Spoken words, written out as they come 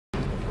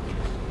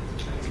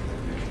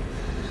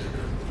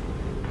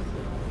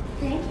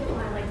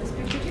this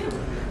picture too.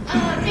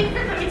 Thank you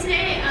for coming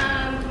today.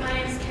 My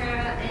name is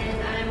Cara,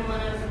 and I'm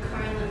one of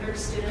Karin Limburg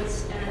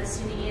students at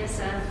SUNY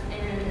ESF,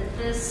 and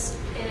this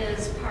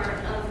is part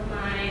of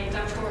my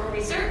doctoral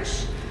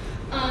research.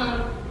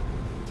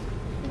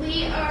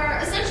 We are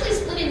essentially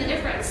splitting the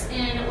difference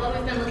in what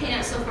we've been looking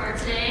at so far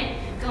today,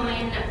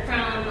 going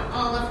from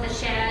all of the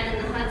shad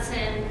and the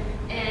Hudson,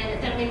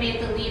 and then we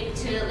made the leap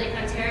to Lake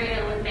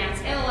Ontario with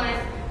Matt's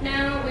alewife.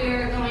 Now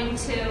we're going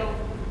to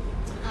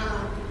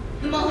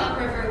the Mohawk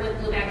River with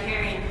blueback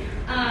herring.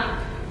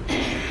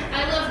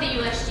 I love the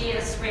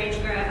USGS range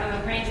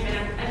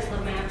map. I just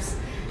love maps.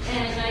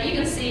 And you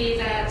can see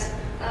that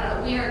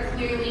we are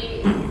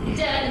clearly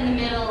dead in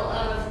the middle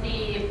of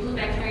the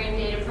blueback herring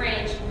native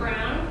range,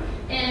 brown.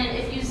 And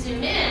if you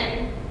zoom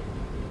in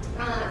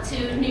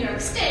to New York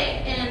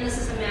State, and this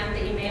is a map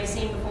that you may have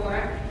seen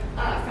before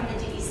from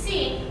the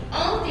DDC,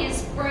 all of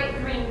these bright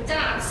green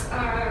dots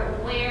are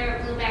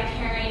where blueback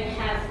herring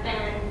have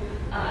been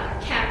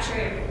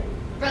captured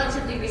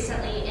relatively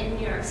recently in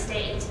New York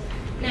State.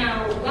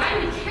 Now, why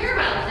we care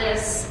about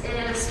this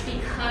is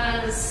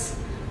because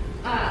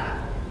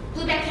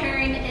blueback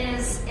herring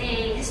is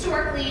a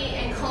historically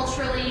and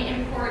culturally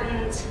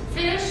important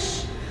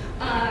fish.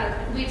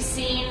 We've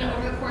seen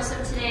over the course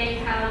of today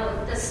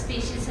how this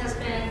species has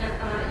been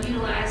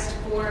utilized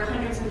for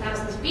hundreds and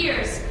thousands of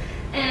years.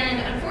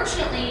 And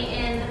unfortunately,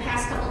 in the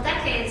past couple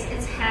decades,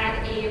 it's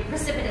had a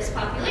precipitous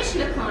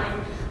population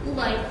decline,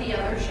 like the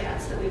other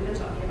shads that we've been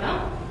talking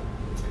about.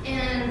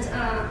 And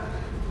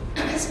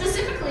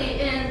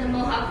specifically in the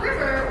Mohawk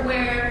River,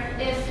 where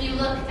if you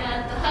look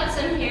at the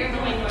Hudson here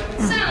going north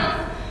and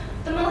south,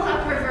 the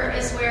Mohawk River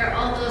is where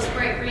all those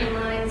bright green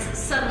lines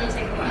suddenly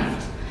take a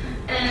left.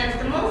 And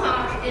the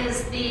Mohawk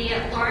is the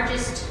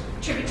largest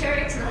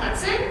tributary to the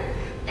Hudson,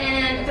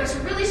 and there's a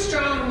really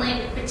strong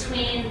link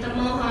between the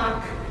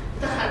Mohawk,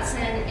 the Hudson,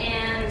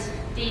 and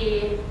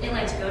the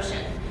Atlantic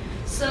Ocean.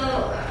 So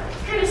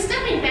kind of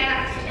stepping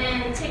back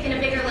and taking a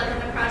bigger look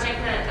at the project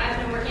that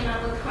I've been working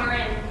on with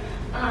Karin,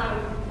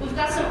 we've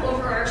got some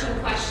overarching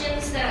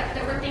questions that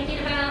we're thinking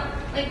about.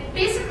 Like,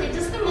 basically,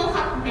 does the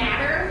Mohawk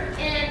matter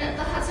in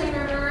the Hudson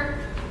River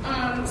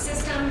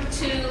system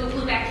to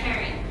blueback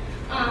herring?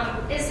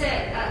 Is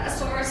it a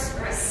source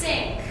or a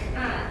sink,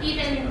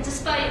 even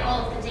despite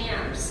all of the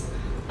dams?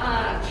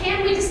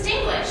 Can we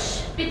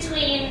distinguish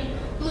between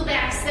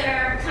bluebacks that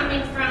are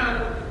coming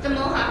from the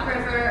Mohawk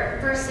River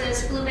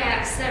versus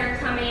bluebacks that are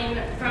coming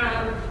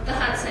from the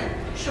Hudson?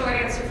 Short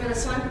answer for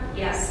this one,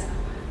 yes.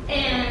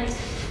 And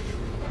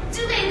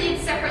do they lead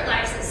separate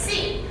lives at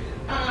sea?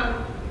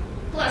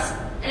 Plus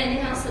anything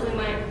else that we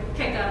might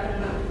pick up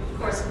in the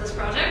course of this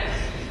project.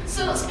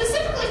 So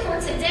specifically for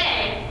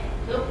today,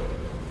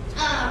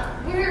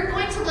 we're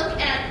going to look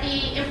at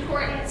the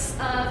importance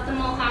of the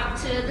Mohawk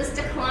to this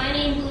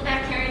declining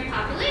blueback herring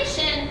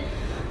population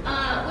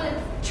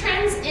with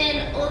trends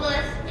in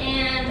otolith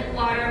and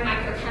water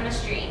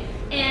microchemistry.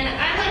 And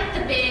I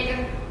like the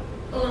big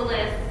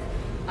otolith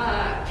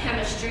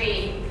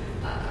chemistry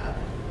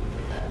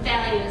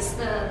values,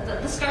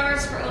 the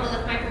stars for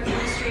otolith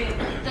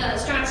microchemistry, the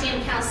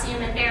strontium,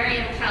 calcium, and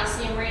barium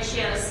calcium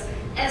ratios,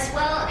 as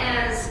well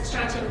as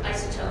strontium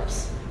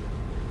isotopes.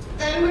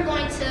 Then we're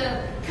going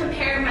to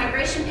compare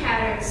migration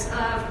patterns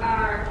of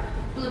our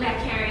blueback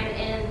herring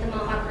in the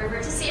Mohawk River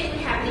to see if we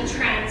have any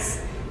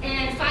trends.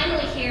 And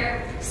finally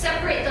here,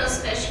 separate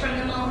those fish from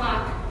the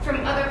Mohawk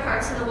from other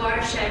parts of the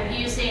watershed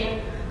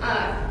using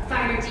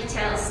finer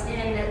details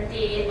in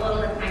the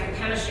otolith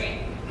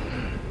microchemistry.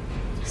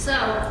 So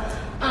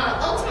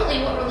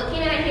ultimately what we're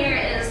looking at here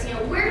is,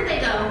 where do they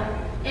go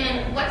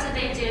and what do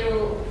they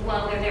do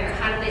while they're there?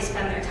 How do they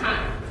spend their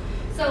time?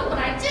 So what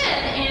I did,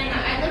 and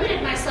I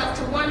limited myself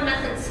to one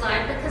method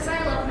slide because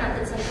I love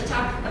methods and could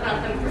talk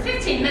about them for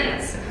 15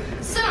 minutes.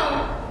 So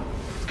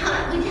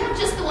we have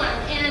just the one,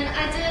 and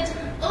I did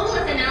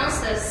otolith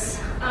analysis,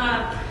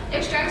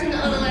 extracting the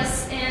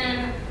otoliths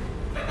and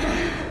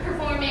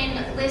performing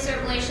laser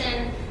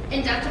ablation,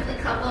 inductively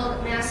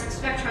coupled mass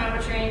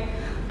spectrometry,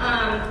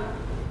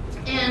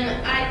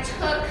 and I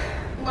took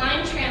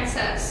line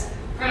transects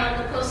from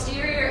the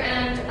posterior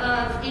end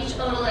of each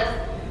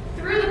otolith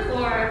through the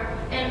core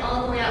and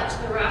all the way out to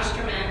the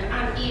rostrum end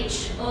on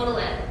each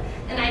otolith.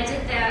 And I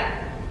did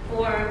that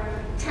for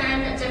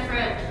 10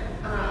 different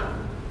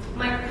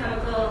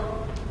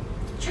microchemical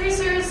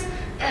tracers,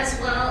 as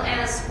well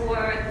as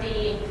for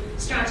the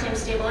strontium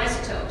stable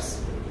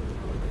isotopes.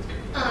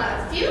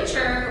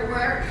 Future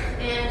work,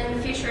 and in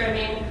the future I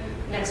mean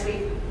next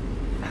week,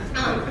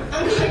 I'm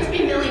going to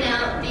be milling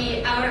out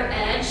the outer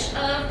edge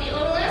of the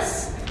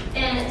otoliths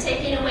and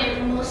taking away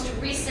the most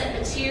recent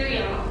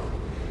material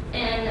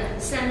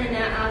and sending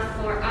that off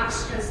for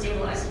oxygen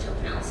stable isotope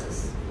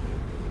analysis.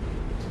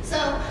 So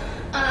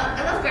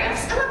I love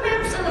graphs. I love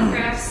maps. I love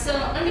graphs. So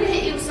I'm going to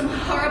hit you with some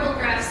horrible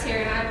graphs here,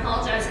 and I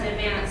apologize in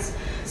advance.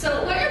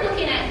 So what you're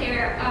looking at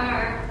here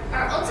are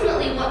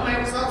ultimately what my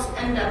results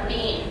end up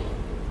being.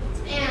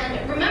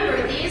 And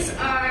remember, these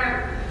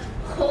are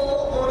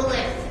whole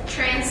otolith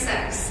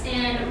transects,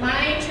 and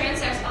my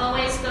transects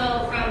always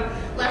go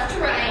from left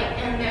to right,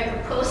 and they're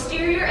the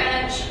posterior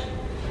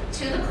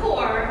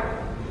core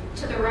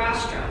to the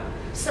rostrum.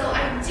 So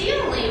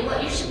ideally,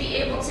 what you should be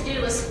able to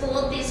do is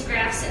fold these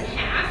graphs in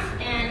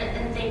half,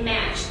 and they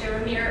match.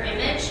 They're a mirror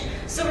image.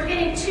 So we're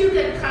getting two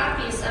good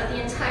copies of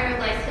the entire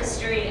life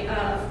history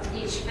of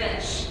each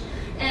fish.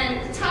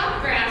 And the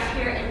top graph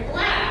here in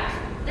black,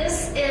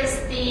 this is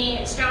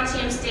the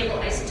strontium stable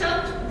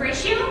isotope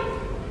ratio.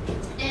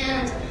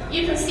 And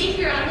you can see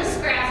here on this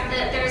graph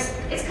that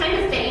it's kind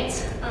of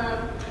faint,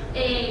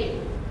 a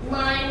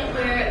line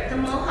where the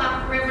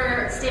Mohawk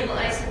River stable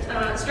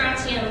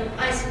strontium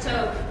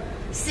isotope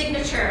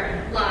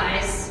signature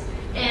lies.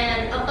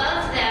 And above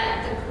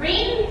that, the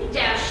green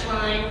dashed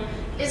line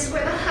is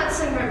where the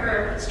Hudson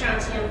River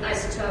strontium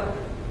isotope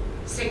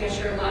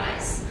signature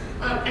lies.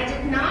 I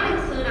did not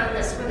include on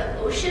this where the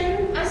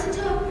ocean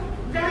isotope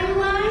value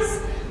lies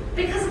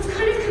because it's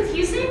kind of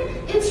confusing.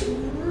 It's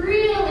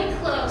really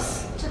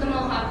close to the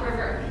Mohawk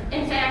River.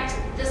 In fact,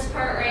 this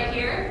part right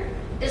here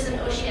is an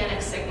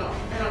oceanic signal,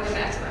 and I'll get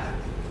back to that.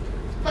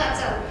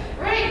 But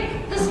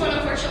right, this one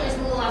unfortunately is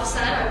a little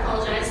offset, I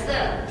apologize,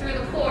 through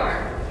the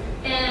core.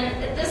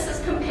 And this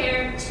is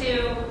compared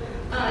to,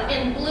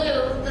 in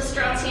blue, the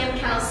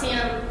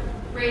strontium-calcium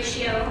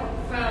ratio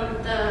from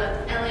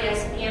the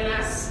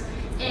LAIS-BMS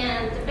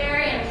and the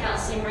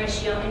barium-calcium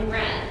ratio in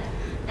red.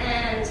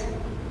 And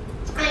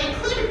I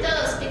included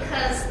those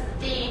because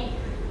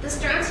the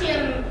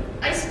strontium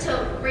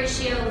isotope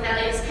ratio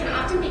values can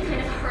often be kind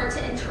of hard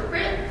to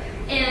interpret,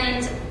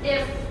 and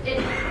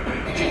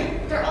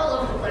they're all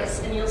over the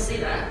place, and you'll see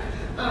that.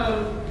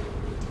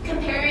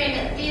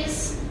 Comparing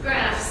these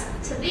graphs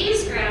to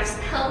these graphs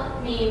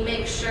help me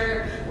make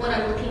sure what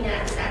I'm looking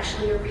at is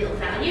actually a real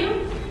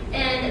value.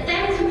 And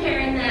then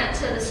comparing that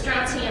to the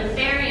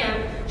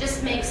strontium-barium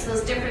just makes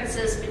those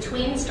differences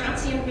between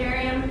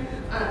strontium-barium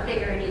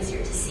bigger and easier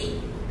to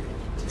see.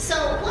 So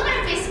what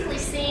I've basically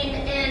seen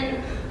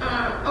in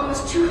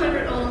almost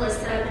 200 otoliths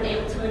that I've been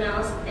able to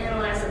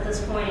analyze at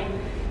this point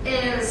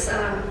is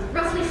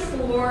roughly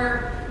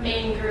 4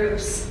 main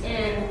groups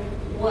in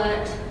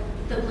what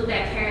the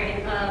blueback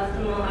herring of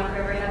the Mohawk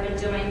River have been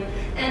doing.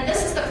 And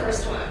this is the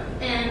first one.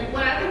 And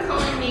what I've been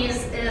calling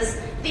these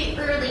is the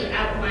early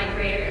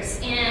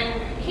out-migrators.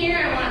 And here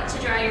I want to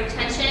draw your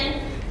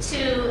attention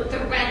to the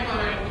red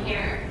line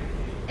here.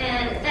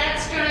 And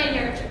that's drawing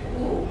your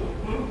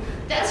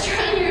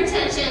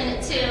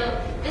attention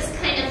to this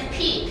kind of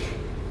peak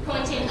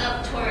pointing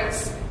up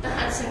towards the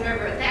Hudson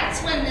River.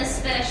 That's when this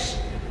fish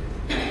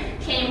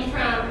came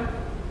from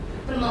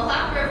the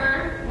Mohawk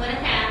River when it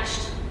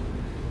hatched,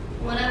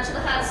 went up to the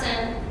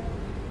Hudson,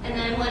 and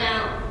then went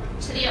out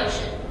to the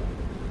ocean.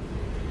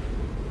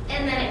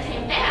 And then it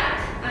came back,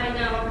 I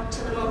know,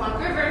 to the Mohawk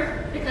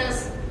River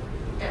because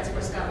that's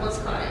where Scott Woods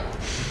caught it.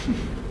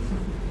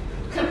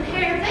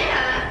 Compare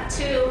that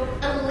to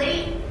a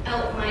late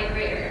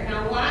out-migrator.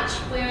 Now watch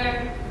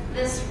where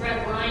this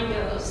red line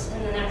goes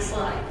in the next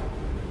slide.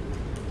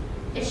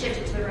 It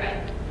shifted to the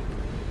right.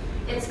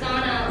 It's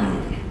gone up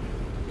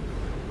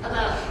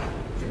about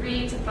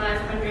 300 to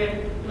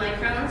 500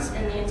 microns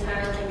in the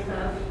entire length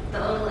of the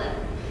otolith.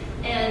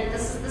 And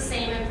this is the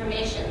same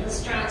information. The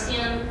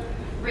strontium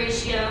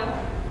ratio,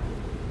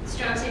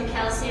 strontium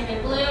calcium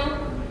in blue,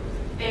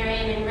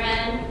 barium in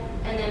red,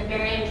 and then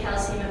barium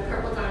calcium in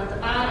purple down at the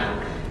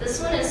bottom. This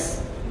one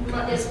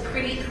is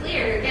pretty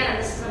clear. Again,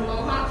 this is a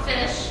Mohawk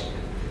fish,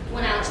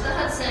 went out to the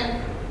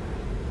Hudson,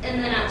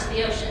 and then out to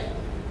the ocean.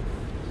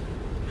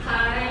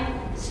 High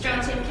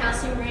strontium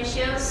calcium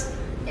ratios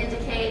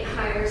indicate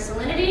higher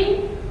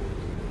salinity.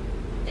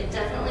 It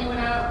definitely went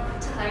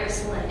out to higher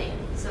salinity.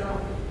 So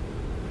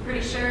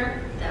pretty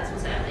sure that's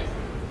what's happening.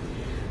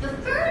 The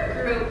third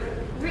group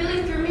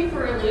really threw me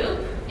for a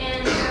loop,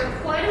 and there are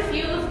quite a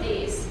few of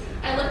these.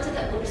 I looked at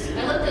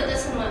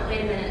this and went,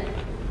 wait a minute,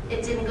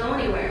 it didn't go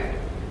anywhere.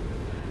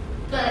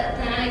 But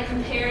then I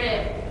compared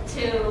it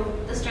to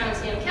the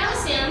strontium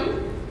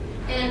calcium,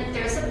 and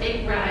there's a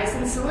big rise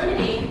in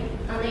salinity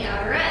on the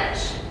outer edge.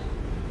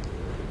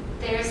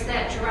 There's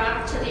that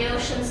drop to the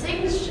ocean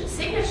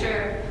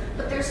signature,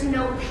 but there's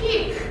no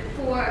peak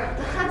for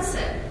the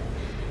Hudson.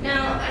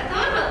 Now, I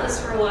thought about this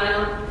for a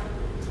while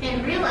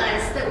and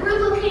realized that we're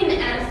looking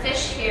at a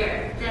fish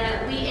here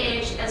that we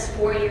aged as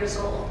 4 years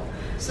old.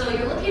 So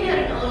you're looking at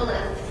an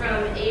otolith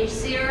from age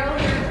 0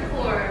 here at the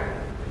core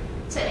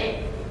to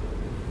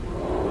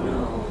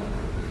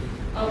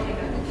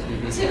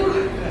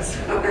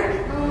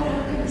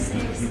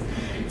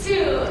to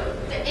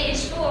the age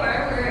 4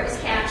 where it was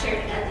captured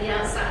at the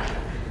outside.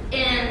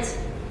 And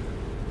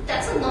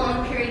that's a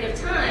long period of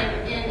time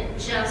in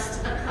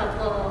just a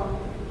couple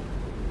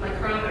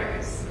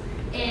micrometers.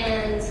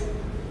 And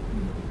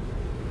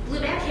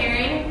blueback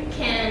herring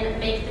can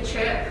make the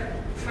trip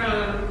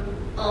from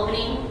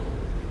Albany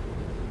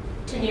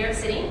to New York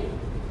City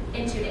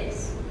in 2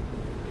 days.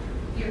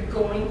 You're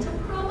going to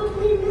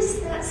probably miss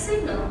that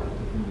signal.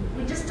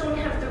 We just don't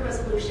have the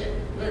resolution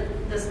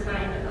with this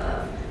kind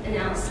of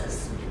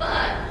analysis.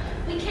 But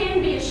we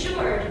can be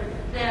assured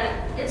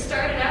that it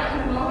started out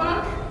in the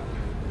Mohawk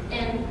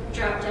and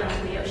dropped down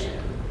to the ocean.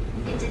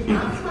 It did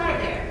not fly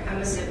there,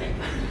 I'm assuming.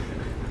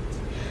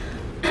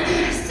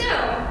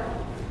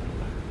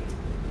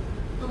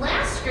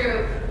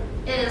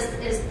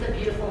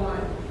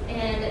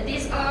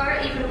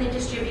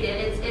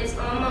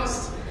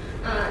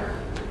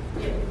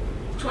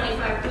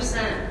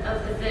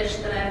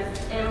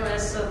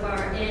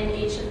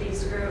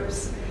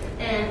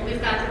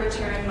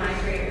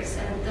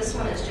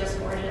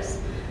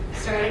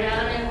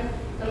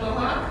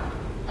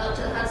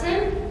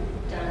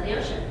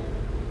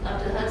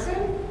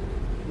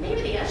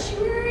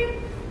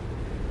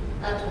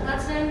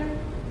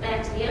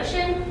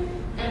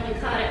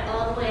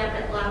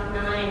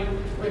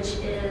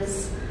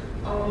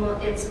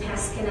 it's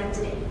past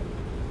Schenectady.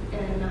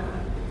 And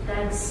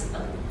that's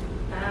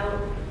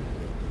about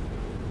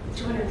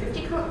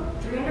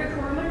 300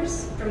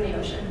 kilometers from the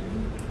ocean.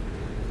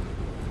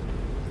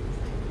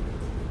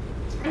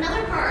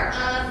 Another part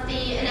of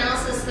the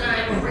analysis that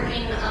I'm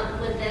working up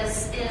with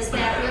this is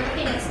that we're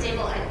looking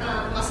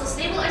at muscle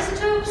stable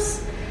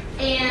isotopes.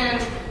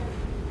 And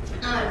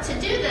to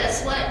do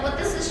this, what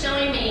this is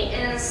showing me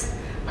is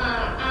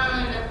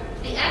on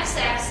the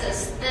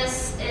x-axis,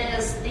 this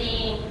is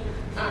the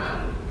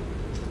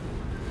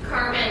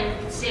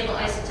carbon stable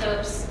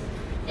isotopes,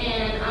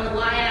 and on the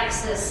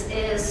y-axis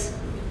is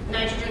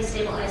nitrogen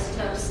stable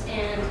isotopes.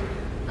 And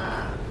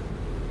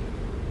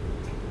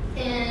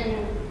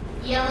in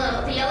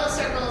yellow, the yellow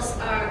circles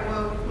are,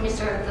 well, let me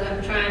start with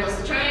the triangles.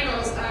 The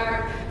triangles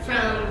are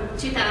from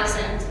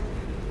 2000.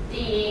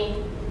 The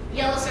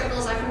yellow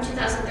circles are from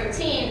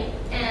 2013,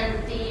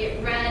 and the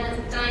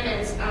red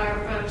diamonds are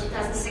from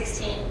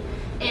 2016.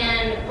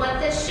 And what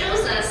this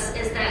shows us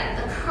is that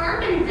the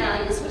carbon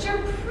values, which are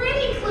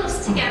pretty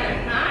close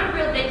together, not a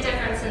real big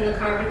difference in the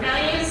carbon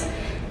values,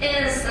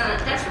 is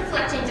that's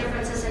reflecting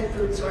differences in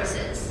food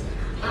sources.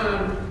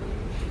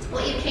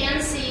 What you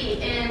can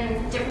see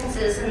in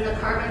differences in the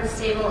carbon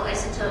stable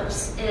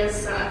isotopes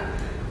is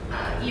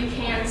you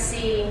can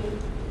see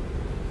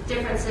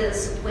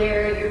differences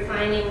where you're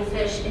finding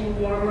fish in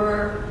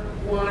warmer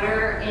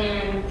water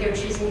and they're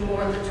choosing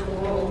more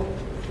littoral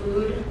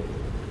food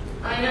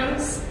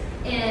items.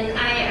 And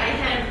I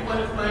had one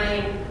of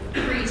my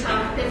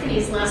pre-talk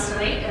epiphanies last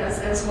night,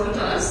 as one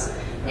does,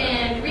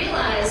 and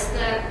realized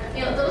that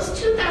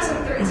those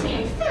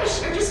 2013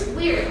 fish are just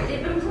weird.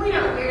 They've been pulling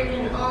out weird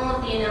in all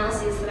of the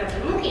analyses that I've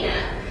been looking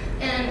at.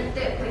 And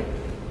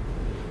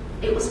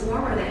it was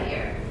warmer that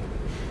year.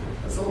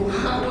 It was a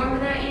lot warmer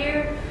that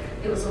year.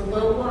 It was a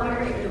low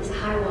water, it was a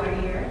high water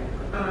year.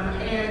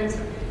 And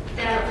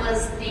that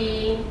was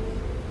the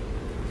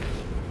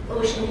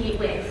ocean heat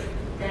wave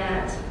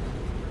that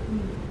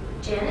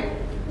Janet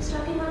was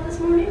talking about this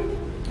morning.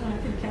 I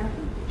think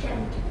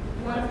Catherine.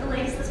 One of the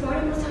ladies this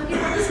morning was talking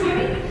about this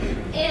morning.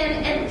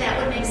 And that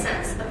would make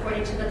sense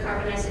according to the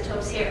carbon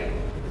isotopes here.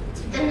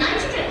 The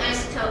nitrogen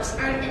isotopes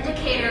are an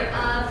indicator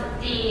of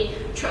the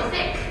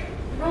trophic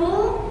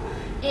role,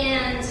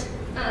 and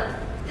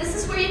this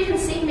is where you can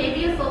see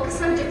maybe a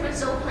focus on different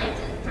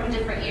zooplankton from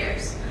different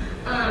years.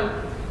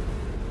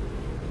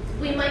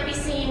 We might be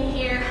seeing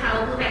here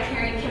how blueback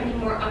herring can be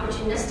more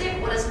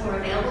opportunistic, what is more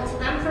available to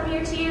them from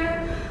year to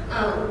year,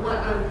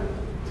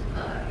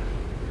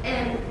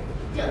 and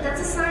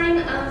that's a sign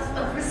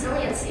of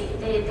resiliency.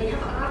 They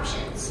have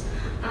options.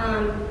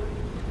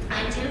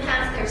 I do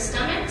have their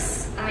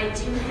stomachs. I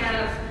do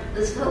have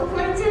the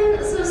zooplankton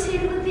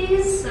associated with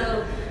these,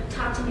 so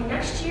talk to me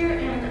next year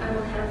and I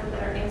will have a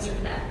better answer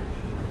for that.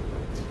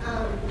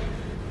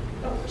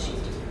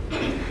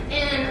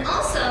 And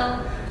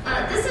also,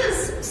 this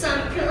is some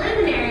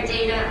preliminary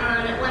data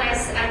on what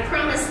I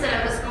promised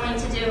that I was going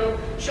to do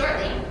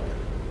shortly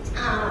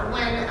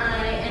when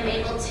I am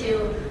able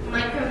to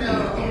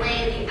micromill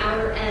away the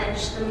outer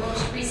edge, the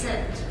most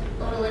recent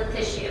otolith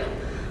tissue,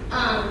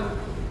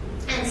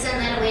 and send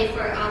that away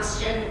for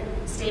oxygen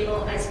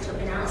stable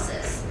isotope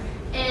analysis.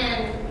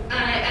 And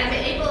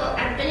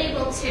I've been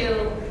able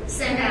to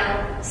send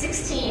out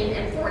 16,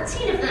 and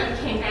 14 of them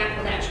came back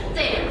with actual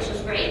data, which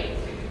was great.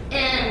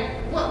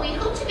 And what we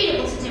hope to be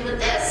able to do with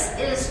this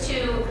is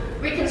to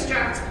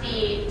reconstruct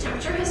the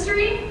temperature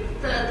history,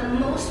 the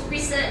most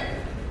recent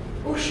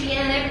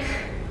oceanic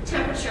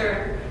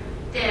temperature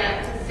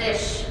that the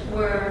fish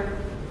were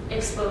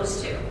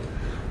exposed to.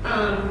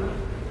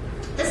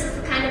 This is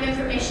the kind of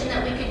information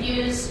that we could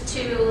use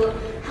to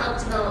help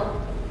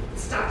develop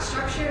stock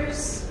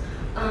structures.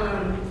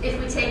 If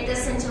we take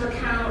this into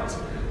account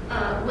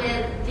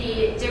with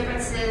the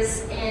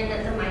differences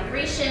in the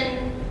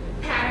migration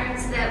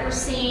patterns that we're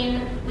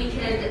seeing, we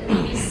could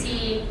maybe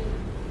see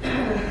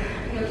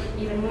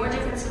even more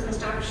differences in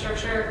stock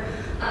structure.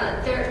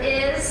 There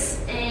is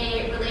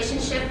a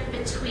relationship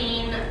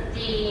between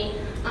the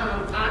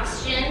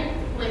oxygen,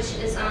 which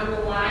is on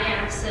the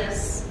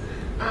y-axis,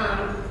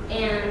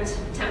 and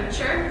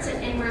temperature. It's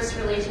an inverse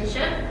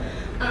relationship,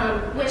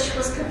 which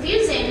was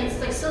confusing. It's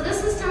like, so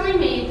this is telling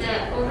me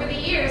that over the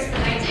years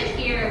that I did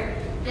hear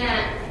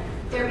that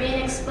they're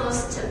being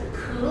exposed to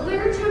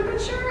cooler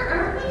temperature.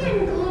 Are we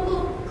in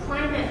global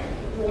climate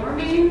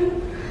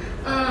warming?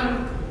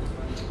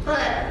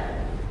 But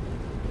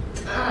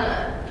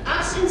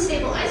oxygen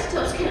stable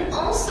isotopes can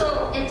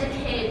also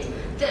indicate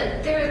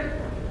that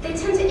they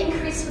tend to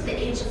increase with the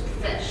age of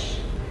the fish.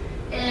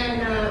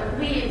 And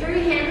we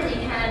very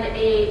handily had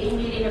a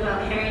meeting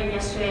about herring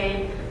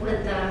yesterday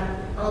with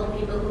all the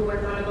people who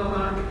work on the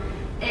Mohawk.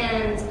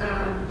 And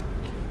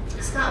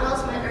Scott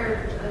Wells,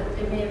 or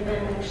it may have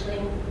been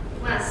actually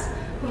Wes,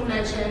 who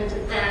mentioned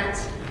that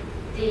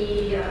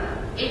the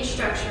age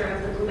structure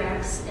of the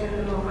bluebacks in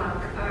the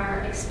Mohawk are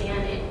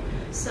expanding.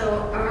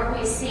 So are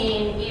we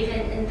seeing,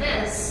 even in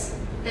this,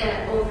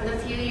 that over the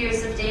few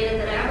years of data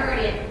that I've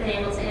already been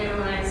able to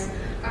analyze,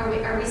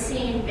 are we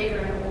seeing bigger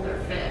and older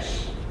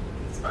fish?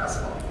 It's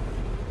possible.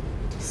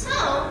 So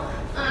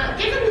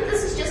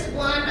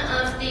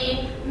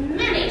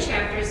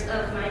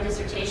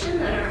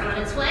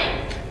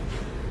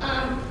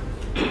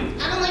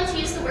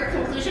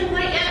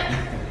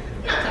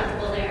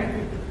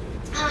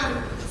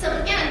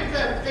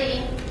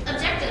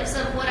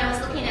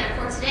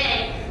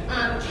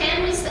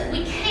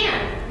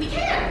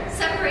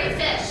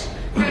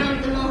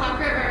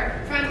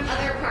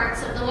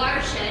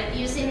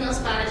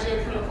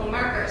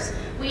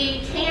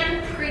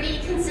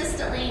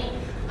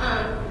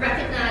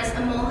recognize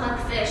a Mohawk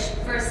fish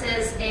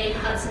versus a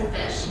Hudson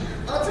fish.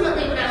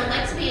 Ultimately, what I would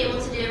like to be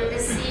able to do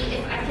is see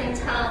if I can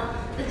tell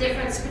the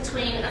difference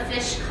between a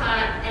fish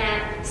caught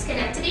at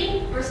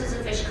Schenectady versus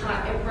a fish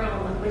caught at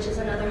Rome, which is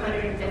another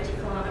 150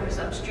 kilometers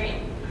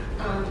upstream.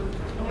 I'm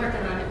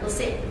working on it. We'll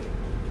see.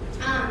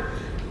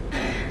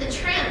 The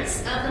trends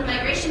of the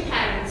migration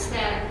patterns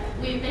that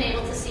we've been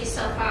able to see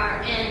so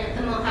far in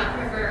the Mohawk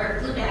River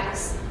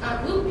bluebacks.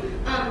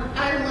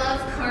 I love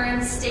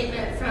Karin's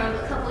statement from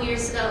a couple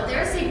years ago.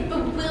 There's a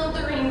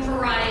bewildering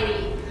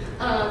variety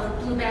of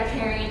blueback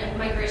herring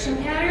migration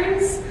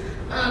patterns.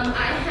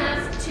 I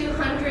have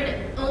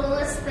 200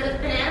 otoliths that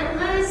have been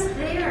analyzed.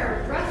 They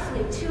are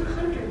roughly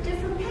 200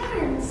 different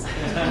patterns.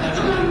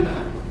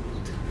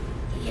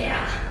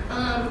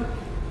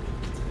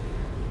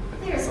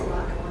 There's a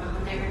lot going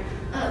on there.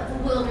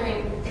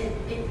 Bewildering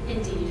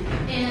indeed.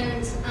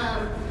 And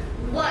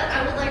what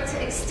I would like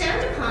to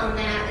extend upon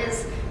that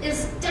is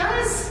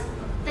does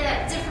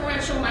that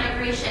differential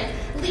migration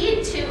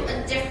lead to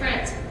a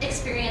different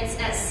experience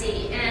at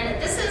sea?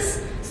 And this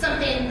is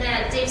something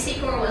that Dave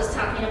Secor was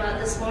talking about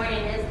this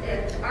morning.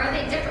 Are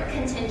they different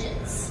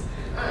contingents?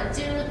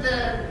 Do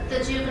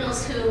the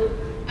juveniles who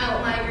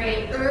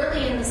out-migrate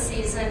early in the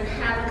season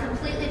have a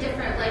completely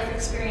different life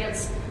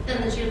experience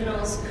than the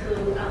juveniles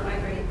who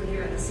out-migrate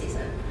later in the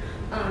season?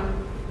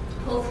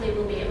 Hopefully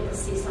we'll be able to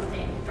see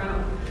something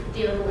from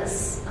the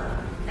otoliths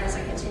as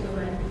I continue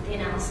in the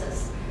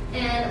analysis.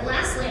 And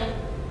lastly,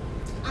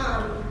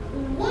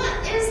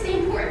 what is the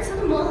importance of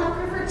the Mohawk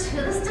River to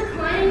this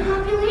declining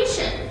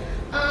population?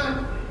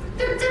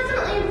 They're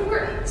definitely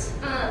important.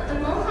 The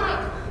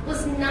Mohawk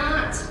was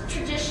not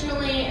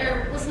traditionally,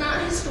 or was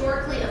not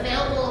historically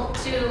available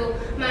to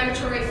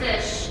migratory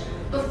fish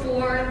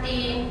before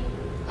the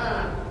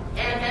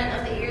advent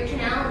of the Erie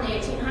Canal in the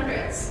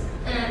 1800s.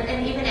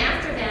 And even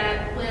after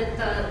that, with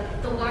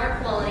the water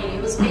quality,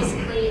 it was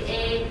basically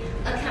a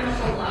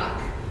chemical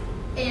lock.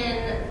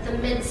 In the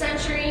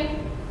mid-century,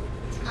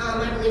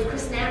 I believe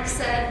Chris Knack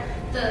said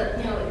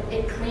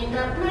it cleaned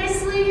up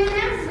nicely and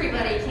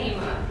everybody came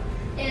up.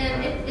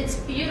 And it's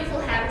beautiful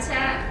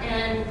habitat,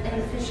 and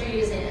the fish are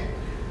using it.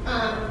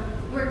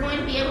 We're going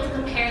to be able to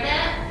compare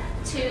that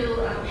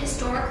to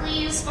historically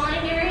used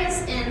spawning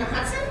areas in the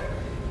Hudson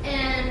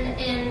and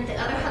in the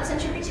other Hudson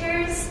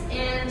tributaries,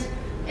 and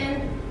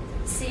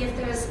see if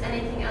there's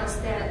anything else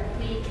that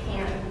we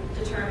can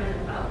determine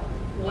about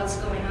what's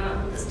going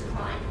on with this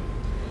decline.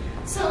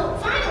 So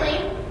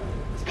finally,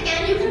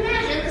 again, you can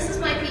imagine this is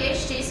my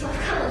PhD, so I've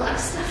got a lot of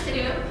stuff to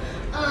do.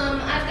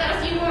 I've got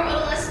a few more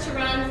otoliths to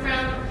run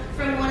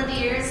from one of the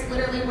years,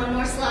 literally one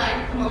more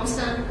slide, I'm almost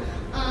done.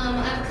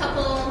 I have a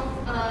couple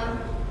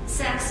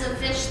sacks of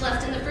fish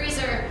left in the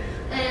freezer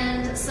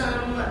and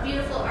some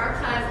beautiful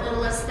archive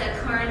otoliths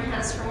that Karin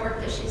has from work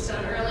that she's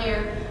done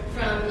earlier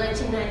from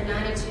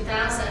 1999 and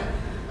 2000.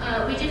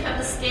 We do have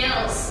the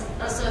scales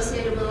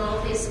associated with all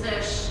of these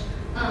fish,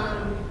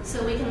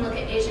 so we can look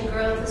at age and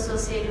growth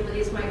associated with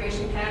these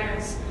migration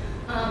patterns.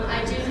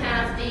 I do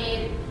have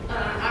the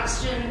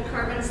oxygen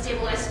carbon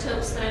stable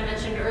isotopes that I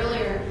mentioned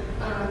earlier.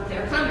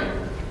 They're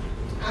coming.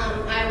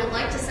 I would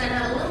like to send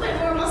out a little bit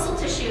more muscle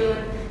tissue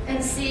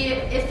and see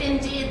if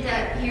indeed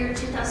that year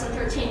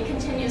 2013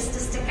 continues to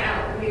stick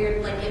out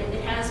weird like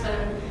it has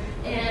been.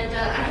 And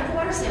I have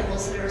water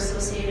samples that are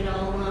associated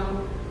all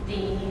along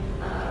the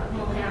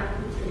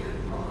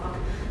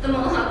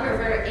Mohawk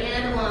River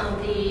and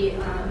along the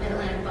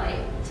Mid-Atlantic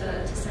Bight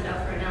to send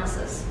out for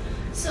analysis.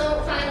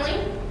 So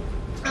finally,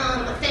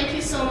 thank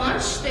you so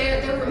much.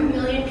 There were a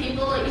million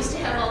people. It used to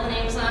have all the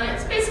names on it.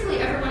 It's basically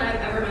everyone I've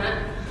ever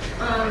met.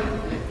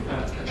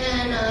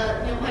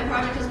 My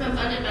project has been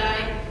funded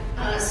by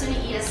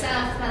SUNY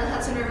ESF, by the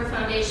Hudson River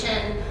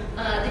Foundation,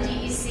 the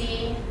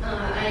DEC.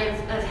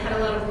 I've had a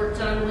lot of work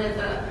done with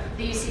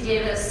the UC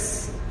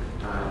Davis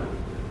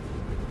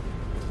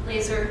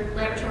laser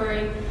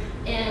laboratory,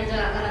 and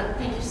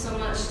thank you so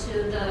much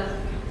to the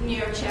New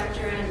York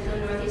chapter and the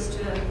Northeast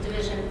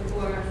Division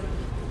for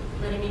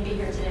letting me be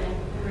here today.